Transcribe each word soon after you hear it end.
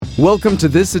Welcome to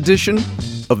this edition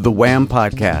of the Wham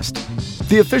Podcast,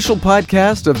 the official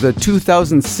podcast of the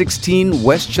 2016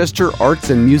 Westchester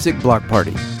Arts and Music Block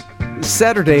Party.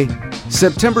 Saturday,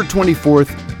 September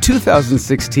 24th,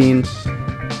 2016,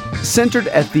 centered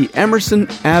at the Emerson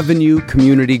Avenue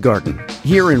Community Garden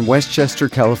here in Westchester,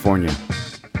 California.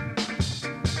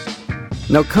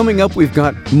 Now coming up, we've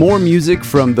got more music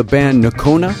from the band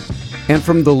Nocona and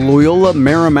from the Loyola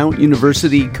Marymount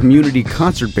University Community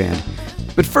Concert Band.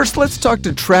 But first, let's talk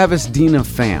to Travis Dina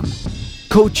Pham,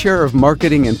 co-chair of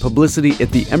marketing and publicity at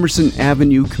the Emerson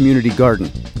Avenue Community Garden,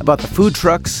 about the food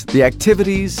trucks, the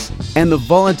activities, and the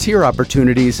volunteer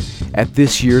opportunities at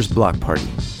this year's block party.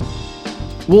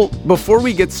 Well, before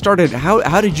we get started,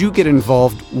 how did you get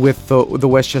involved with the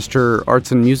Westchester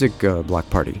Arts and Music Block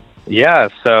Party? Yeah,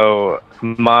 so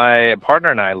my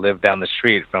partner and I live down the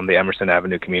street from the Emerson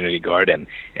Avenue Community Garden,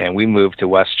 and we moved to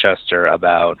Westchester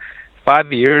about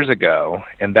 5 years ago,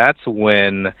 and that's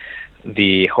when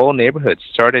the whole neighborhood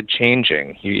started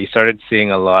changing. You started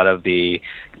seeing a lot of the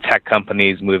tech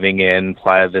companies moving in.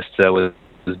 Playa Vista was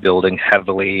building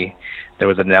heavily. There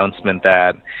was an announcement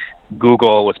that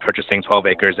Google was purchasing 12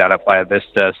 acres out of Playa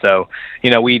Vista. So,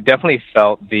 we definitely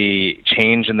felt the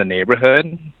change in the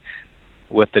neighborhood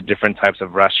with the different types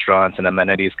of restaurants and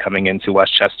amenities coming into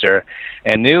Westchester,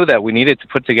 and knew that we needed to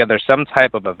put together some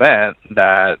type of event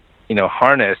that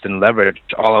harnessed and leveraged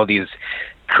all of these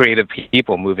creative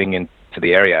people moving into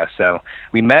the area. So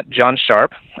we met John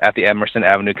Sharp at the Emerson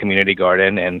Avenue Community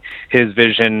Garden, and his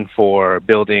vision for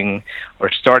building or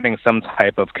starting some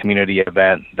type of community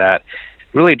event that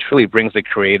really truly brings the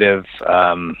creative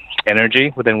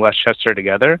energy within Westchester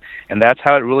together. And that's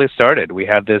how it really started. We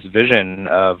had this vision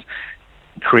of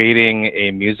creating a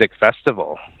music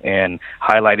festival and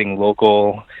highlighting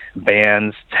local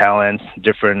bands, talents,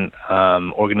 different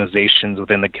organizations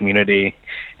within the community,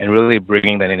 and really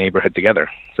bringing the neighborhood together.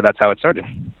 So that's how it started.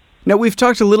 Now, we've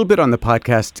talked a little bit on the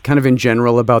podcast, kind of in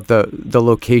general, about the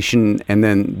location and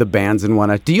then the bands and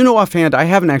whatnot. Do you know offhand, I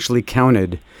haven't actually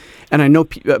counted, and I know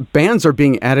bands are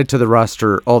being added to the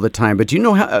roster all the time, but do you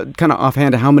know kind of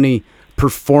offhand how many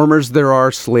performers there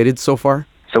are slated so far?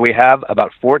 So we have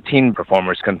about 14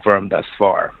 performers confirmed thus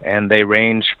far, and they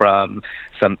range from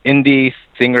some indie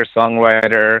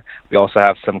singer-songwriter. We also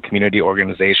have some community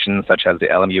organizations such as the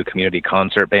LMU Community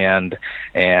Concert Band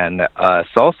and a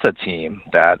salsa team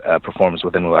that performs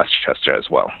within Westchester as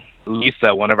well.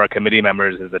 Lisa, one of our committee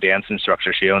members, is a dance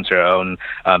instructor. She owns her own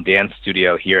dance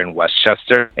studio here in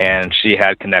Westchester, and she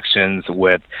had connections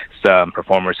with some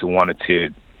performers who wanted to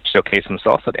showcase some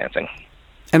salsa dancing.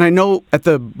 And I know at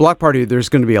the block party, there's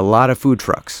going to be a lot of food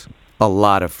trucks.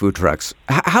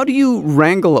 How do you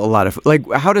wrangle a lot of,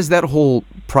 how does that whole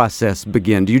process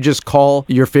begin? Do you just call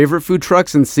your favorite food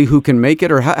trucks and see who can make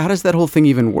it? Or how does that whole thing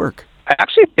even work? I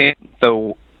actually think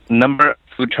the number of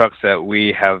food trucks that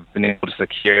we have been able to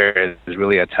secure is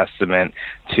really a testament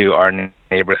to our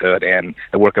neighborhood and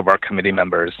the work of our committee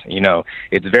members.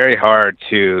 It's very hard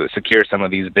to secure some of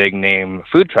these big name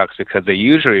food trucks because they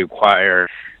usually require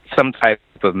some type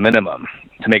of minimum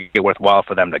to make it worthwhile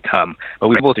for them to come. But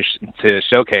we're able to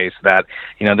showcase that,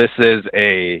 this is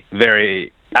a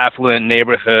very affluent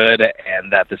neighborhood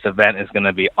and that this event is going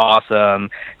to be awesome.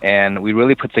 And we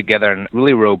really put together a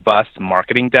really robust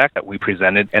marketing deck that we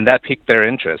presented, and that piqued their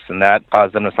interest, and that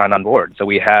caused them to sign on board. So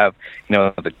we have,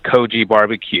 the Koji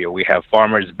Barbecue, we have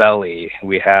Farmer's Belly,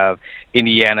 we have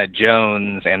Indiana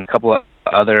Jones, and a couple of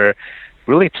other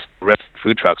really terrific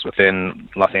food trucks within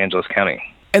Los Angeles County.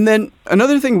 And then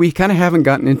another thing we kind of haven't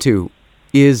gotten into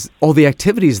is all the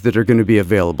activities that are going to be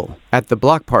available at the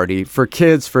block party for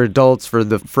kids, for adults,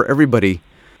 for everybody.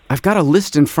 I've got a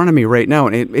list in front of me right now,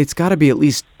 and it's got to be at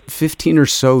least 15 or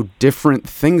so different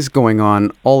things going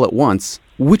on all at once.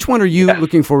 Which one are you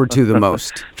looking forward to the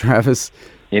most, Travis?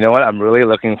 You know what? I'm really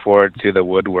looking forward to the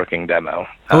woodworking demo.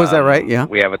 Oh, is that right? Yeah.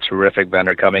 We have a terrific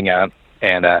vendor coming out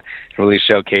and really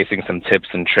showcasing some tips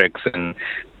and tricks and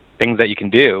things that you can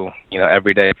do,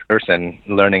 everyday person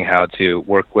learning how to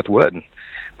work with wood.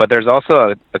 But there's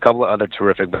also a couple of other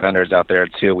terrific vendors out there,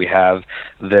 too. We have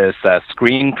this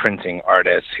screen printing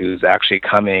artist who's actually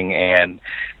coming and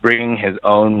bringing his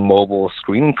own mobile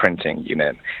screen printing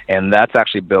unit, and that's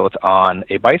actually built on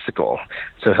a bicycle.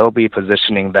 So he'll be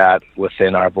positioning that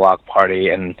within our block party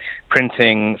and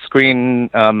printing screen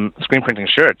printing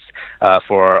shirts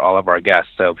for all of our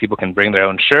guests. So people can bring their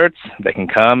own shirts, they can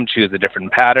come, choose a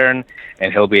different pattern,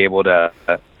 and he'll be able to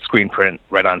screen print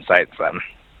right on site for them.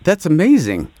 That's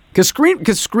amazing. Because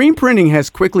screen printing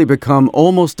has quickly become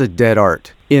almost a dead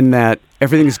art in that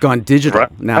everything's gone digital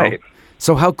now. Right.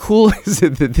 So how cool is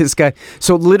it that this guy,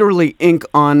 so literally ink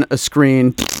on a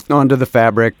screen, onto the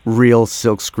fabric, real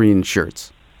silkscreen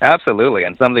shirts? Absolutely.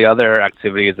 And some of the other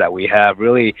activities that we have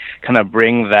really kind of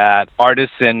bring that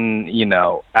artisan,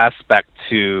 aspect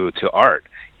to art.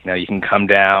 You can come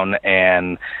down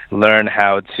and learn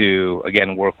how to,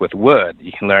 again, work with wood.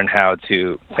 You can learn how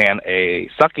to plant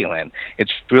a succulent.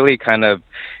 It's really kind of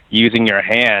using your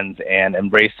hands and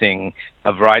embracing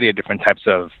a variety of different types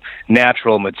of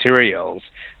natural materials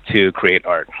to create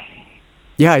art.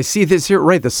 Yeah, I see this here.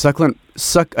 Right, the succulent.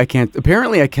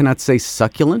 Apparently I cannot say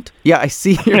succulent. Yeah, I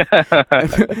see here.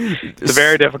 It's a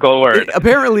very difficult word.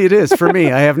 Apparently it is for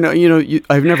me. I have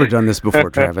I've never done this before,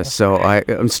 Travis, so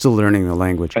I'm still learning the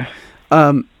language.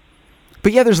 But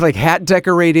yeah, there's like hat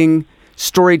decorating,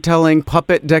 storytelling,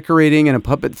 puppet decorating, and a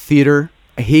puppet theater,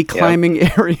 a hay climbing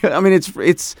area. I mean,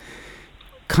 it's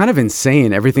kind of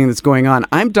insane, everything that's going on.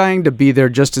 I'm dying to be there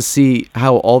just to see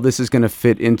how all this is going to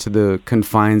fit into the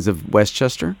confines of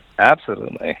Westchester.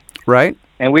 Absolutely. Right?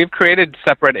 And we've created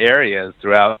separate areas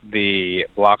throughout the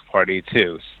block party,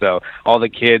 too. So all the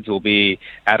kids will be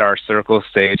at our circle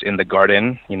stage in the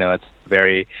garden. It's a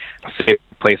very safe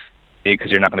place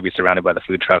because you're not going to be surrounded by the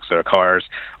food trucks or cars,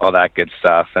 all that good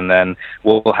stuff. And then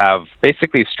we'll have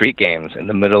basically street games in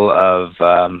the middle of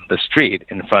the street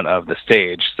in front of the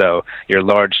stage. So your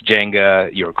large Jenga,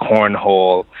 your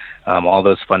cornhole, all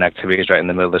those fun activities right in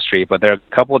the middle of the street. But there are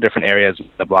a couple of different areas of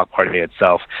the block party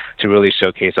itself to really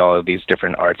showcase all of these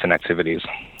different arts and activities.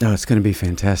 Oh, it's going to be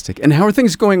fantastic. And how are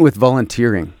things going with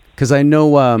volunteering? Because I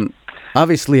know,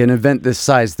 obviously, an event this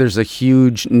size, there's a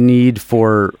huge need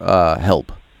for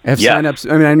help. Have signups?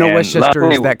 I mean, I know Westchester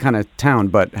is that kind of town,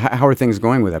 but how are things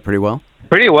going with that? Pretty well?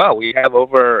 Pretty well. We have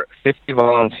over 50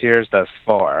 volunteers thus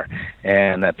far,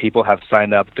 and people have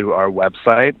signed up through our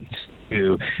website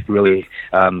to really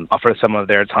offer some of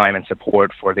their time and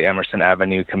support for the Emerson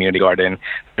Avenue Community Garden.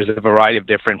 There's a variety of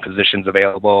different positions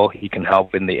available. You can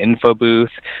help in the info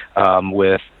booth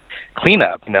with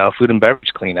cleanup, food and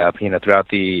beverage cleanup, throughout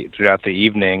the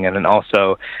evening, and then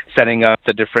also setting up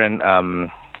the different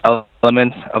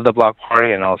elements of the block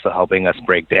party and also helping us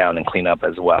break down and clean up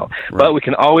as well. Right. But we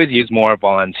can always use more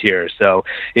volunteers. So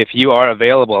if you are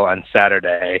available on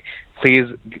Saturday, please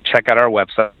check out our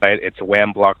website. It's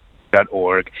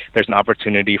whamblock.org. There's an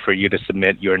opportunity for you to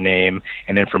submit your name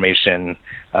and information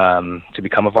to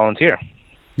become a volunteer.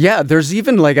 Yeah, there's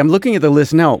even, I'm looking at the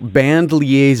list now, band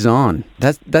liaison.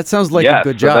 That sounds like a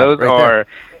good job. Those are...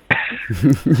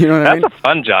 You know what I mean? That's a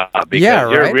fun job because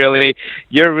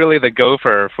you're really the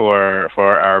gopher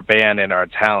for our band and our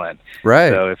talent. Right.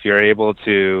 So if you're able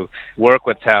to work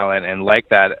with talent and like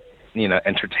that,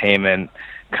 entertainment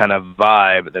kind of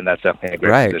vibe, then that's definitely a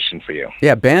great position for you.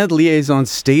 Yeah, band liaison,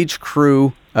 stage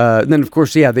crew, and then of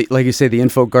course, like you say, the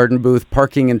info garden booth,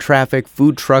 parking and traffic,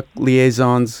 food truck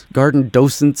liaisons, garden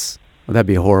docents. Well, that'd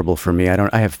be horrible for me.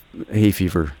 I have hay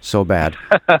fever so bad.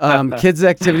 Kids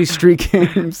activity, street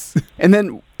games.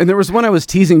 And there was one I was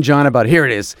teasing John about. Here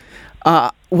it is.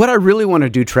 What I really want to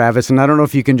do, Travis, and I don't know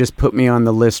if you can just put me on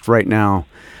the list right now.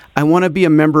 I want to be a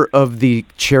member of the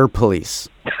chair police.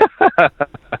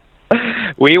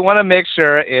 We want to make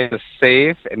sure it's a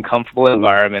safe and comfortable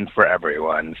environment for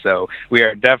everyone. So we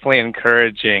are definitely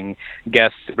encouraging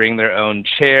guests to bring their own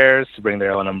chairs, to bring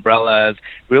their own umbrellas,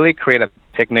 really create a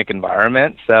picnic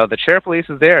environment. So the chair police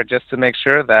is there just to make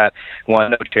sure that, one,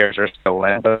 no chairs are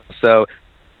stolen, but also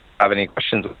have any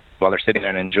questions while they're sitting there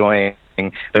and enjoying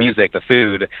the music, the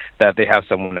food, that they have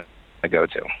someone to go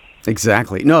to.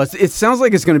 Exactly. No, it sounds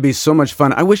like it's going to be so much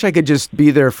fun. I wish I could just be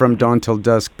there from dawn till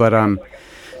dusk, but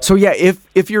so yeah,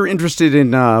 if you're interested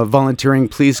in volunteering,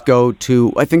 please go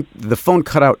to, I think the phone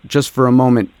cut out just for a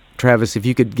moment. Travis, if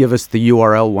you could give us the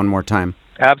URL one more time.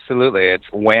 Absolutely. It's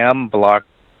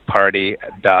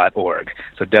whamblockparty.org.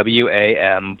 So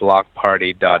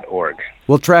WAMblockparty.org.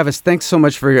 Well, Travis, thanks so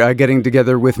much for getting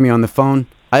together with me on the phone.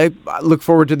 I look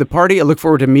forward to the party. I look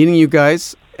forward to meeting you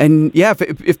guys. And yeah,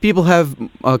 if people have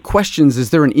questions,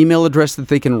 is there an email address that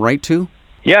they can write to?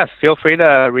 Yes, feel free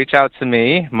to reach out to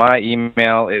me. My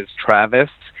email is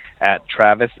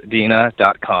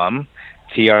travis@travisdina.com,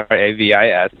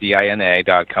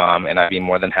 TravisDina.com, and I'd be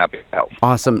more than happy to help.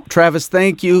 Awesome. Travis,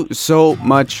 thank you so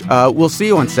much. We'll see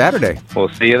you on Saturday. We'll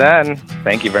see you then.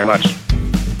 Thank you very much.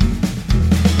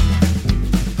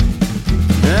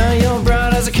 Now your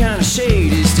brown eyes are kind of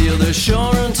shady, still they're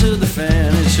sure unto the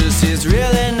fan. It's just he's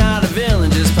really not a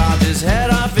villain, just popped his head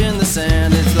off in the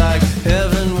sand. It's like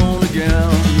heaven won't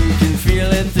ground, you can feel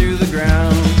it through the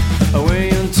ground. Away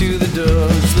into the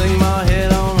dust, sling my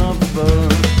head on up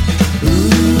above.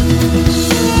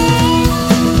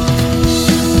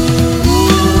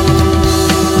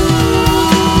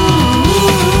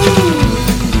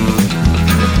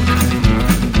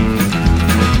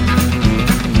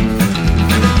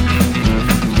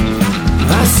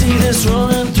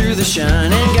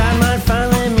 shine, and God might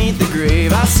finally meet the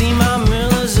grave. I see my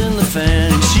Miller's in the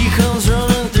fan, and she comes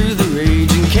running through the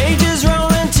rage, and cages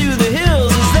rolling to the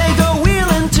hills as they go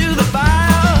wheeling to the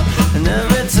fire. And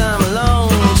every time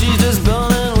alone, she's just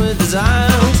burning with desires.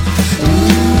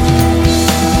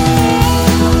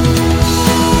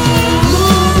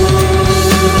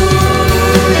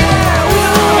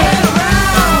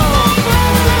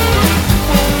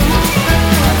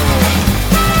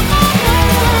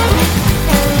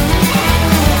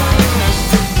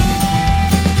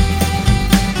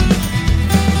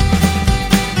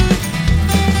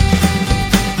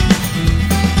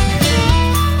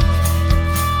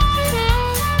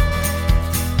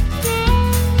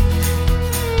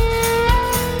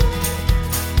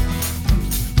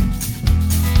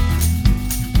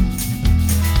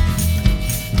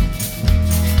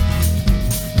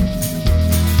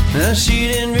 Now she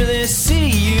didn't really see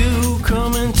you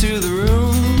come into the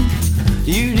room.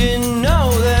 You didn't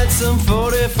know that some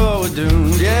 44 were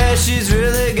doomed. Yeah, she's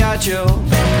really got your.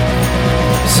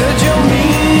 Said you're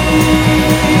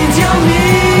mean, you're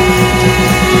mean.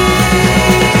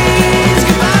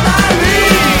 Goodbye,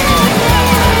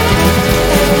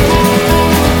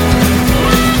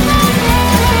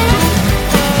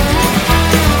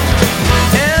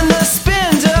 and the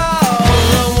spindle,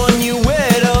 the one you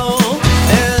whittle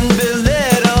and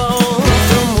belittle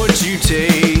from what you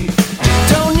take.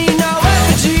 Don't need no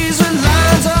effigies with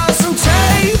lines or some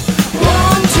tape. 1,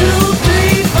 2,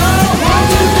 3, 4,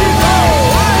 1, 2, 3, 4.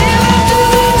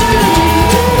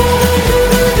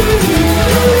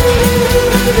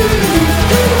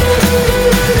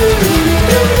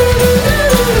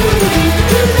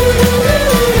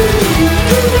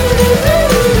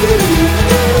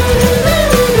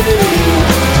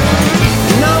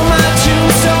 Now my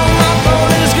tombstone, my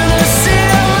phone is gonna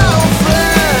seal my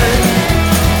friend.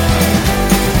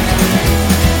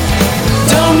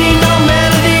 Don't need no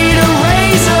melody to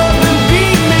raise up and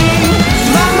beat me.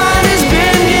 My mind has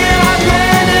been here, I've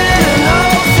landed in no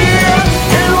fear.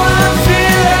 And what I'm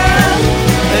feeling,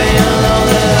 they all know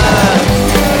that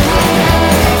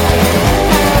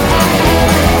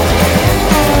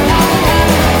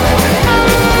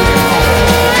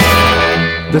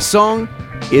The song,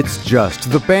 It's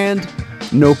Just. The band,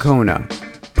 Nocona,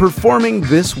 performing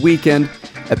this weekend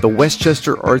at the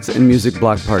Westchester Arts and Music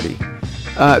Block Party.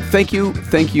 Thank you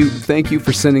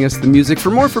for sending us the music.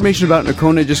 For more information about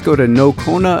Nocona, just go to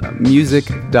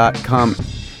noconamusic.com.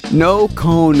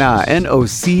 Nocona,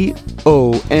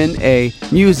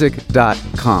 Nocona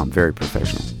music.com. Very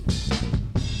professional.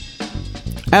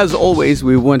 As always,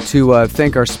 we want to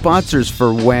thank our sponsors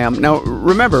for Wham. Now,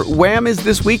 remember, Wham is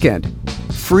this weekend.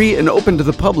 Free and open to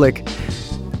the public.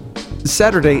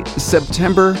 Saturday,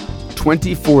 September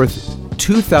 24th,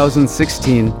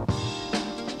 2016.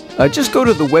 Just go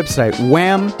to the website,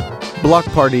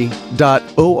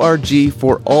 whamblockparty.org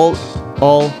for all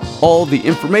the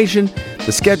information,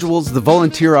 the schedules, the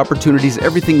volunteer opportunities,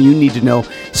 everything you need to know.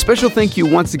 Special thank you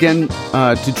once again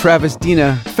to Travis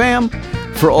Dina Pham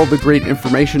for all the great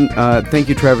information. Thank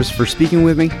you, Travis, for speaking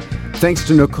with me. Thanks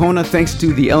to Nocona. Thanks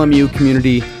to the LMU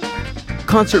Community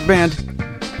Concert Band.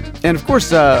 And of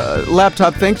course,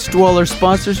 Laptop, thanks to all our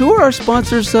sponsors. Who are our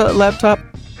sponsors, Laptop?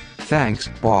 Thanks,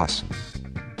 boss.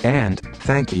 And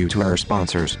thank you to our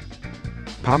sponsors.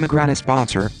 Pomegranate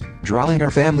sponsor,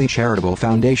 Drollinger Family Charitable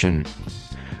Foundation.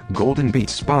 Golden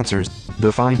Beats sponsors,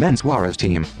 the Fine Men Suarez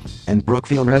Team, and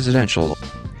Brookfield Residential.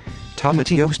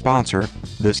 Tomatillo sponsor,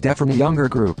 the Stephanie Younger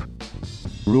Group.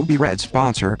 Ruby Red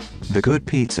sponsor, The Good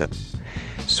Pizza.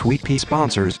 Sweet Pea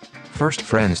sponsors, First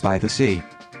Friends by the Sea,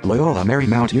 Loyola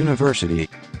Marymount University,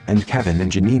 and Kevin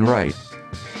and Janine Wright.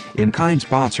 In-kind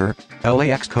sponsor,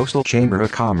 LAX Coastal Chamber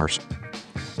of Commerce.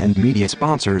 And media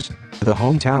sponsors, the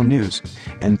Hometown News,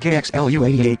 and KXLU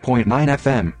 88.9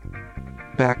 FM.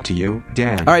 Back to you,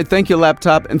 Dan. All right, thank you,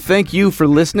 Laptop, and thank you for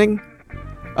listening.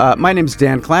 My name's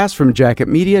Dan Class from Jacket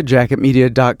Media,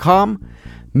 jacketmedia.com,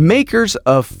 makers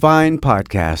of fine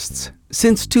podcasts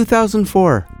since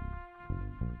 2004.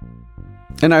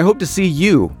 And I hope to see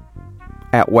you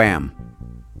at Wham.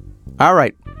 All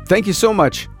right, thank you so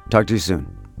much. Talk to you soon.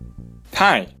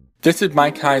 Hi, this is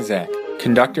Mike Hyzak,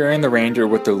 conductor and arranger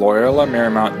with the Loyola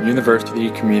Marymount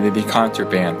University Community Concert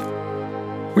Band.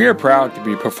 We are proud to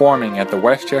be performing at the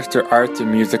Westchester Arts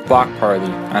and Music Block Party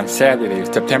on Saturday,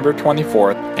 September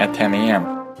 24th at 10 a.m.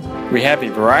 We have a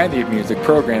variety of music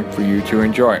programmed for you to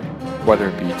enjoy, whether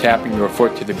it be tapping your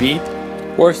foot to the beat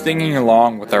or singing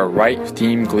along with our Right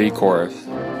Steam Glee Chorus.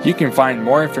 You can find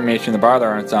more information about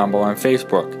our ensemble on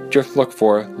Facebook. Just look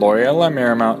for Loyola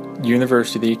Marymount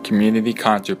University Community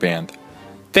Concert Band.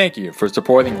 Thank you for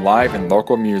supporting live and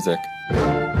local music.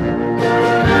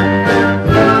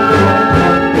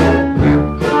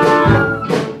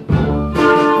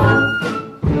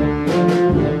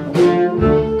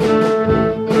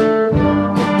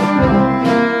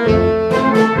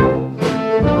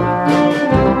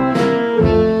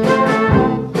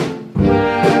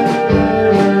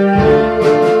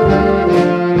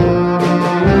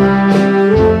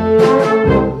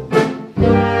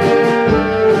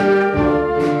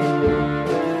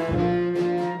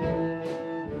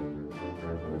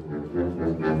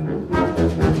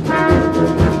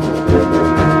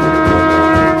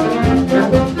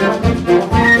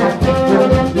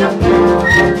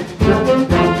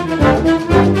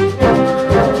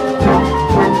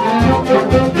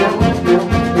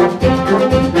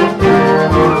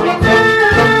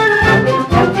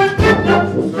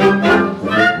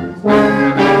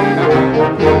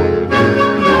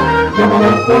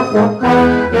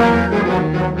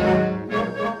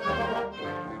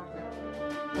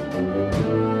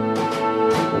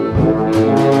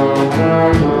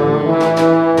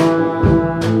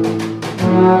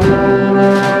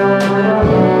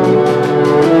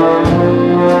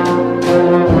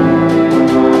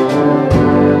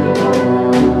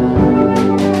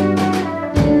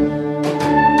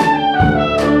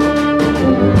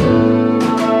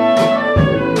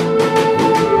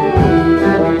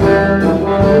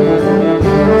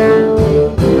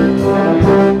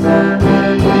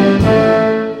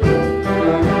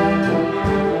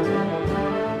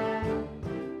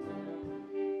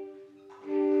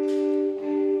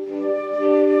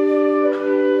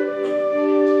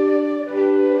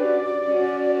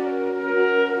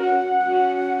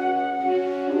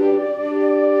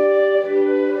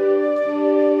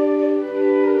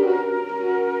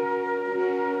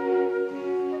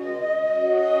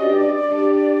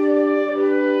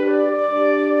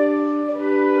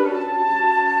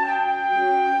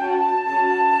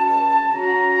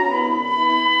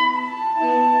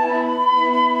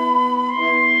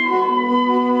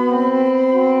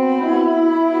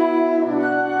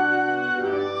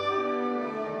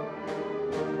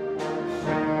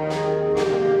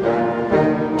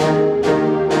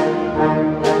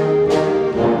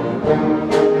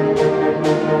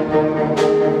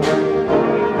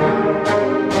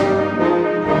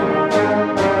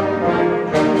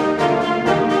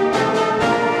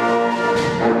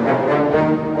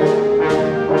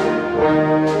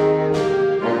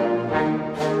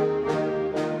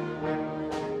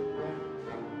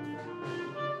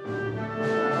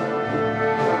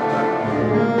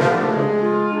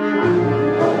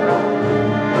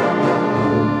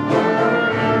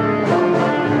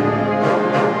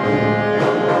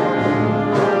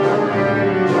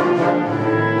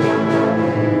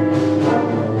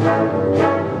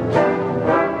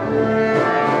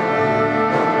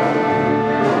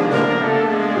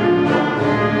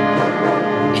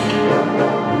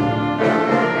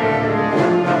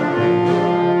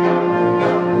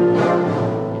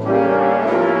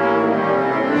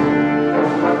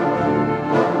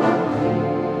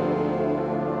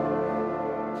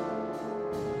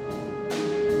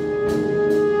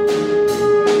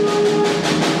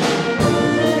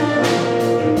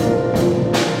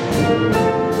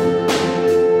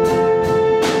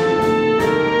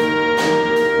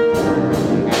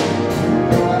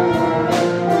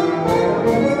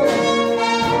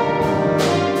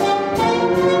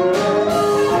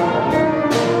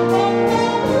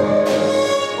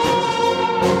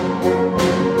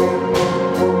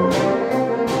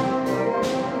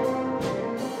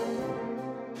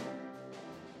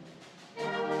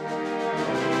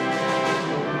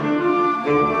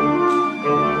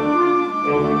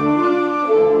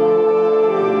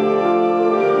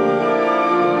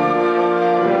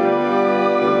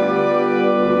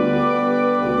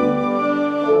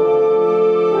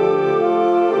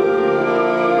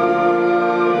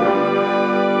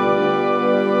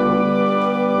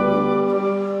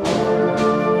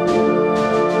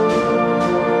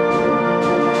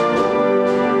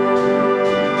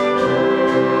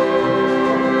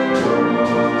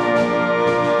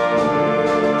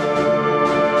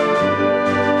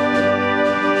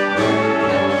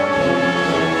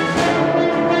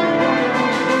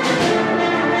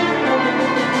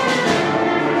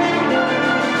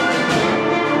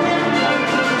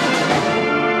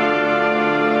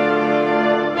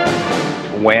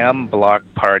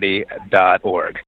 whamblockparty.org.